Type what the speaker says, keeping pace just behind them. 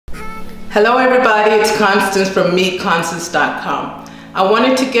Hello everybody, it's Constance from meetconstance.com. I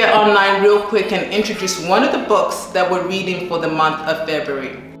wanted to get online real quick and introduce one of the books that we're reading for the month of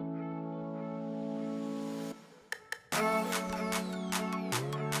February.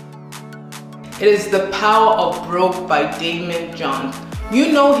 It is The Power of Broke by Daymond John.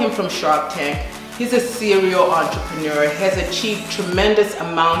 You know him from Shark Tank. He's a serial entrepreneur, has achieved tremendous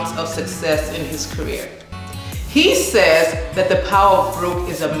amounts of success in his career. He says that the power of broke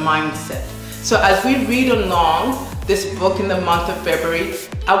is a mindset. So as we read along this book in the month of February,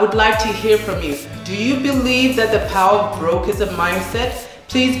 I would like to hear from you. Do you believe that the power of broke is a mindset?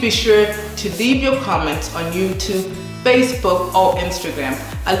 Please be sure to leave your comments on YouTube, Facebook, or Instagram.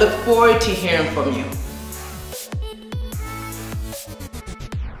 I look forward to hearing from you.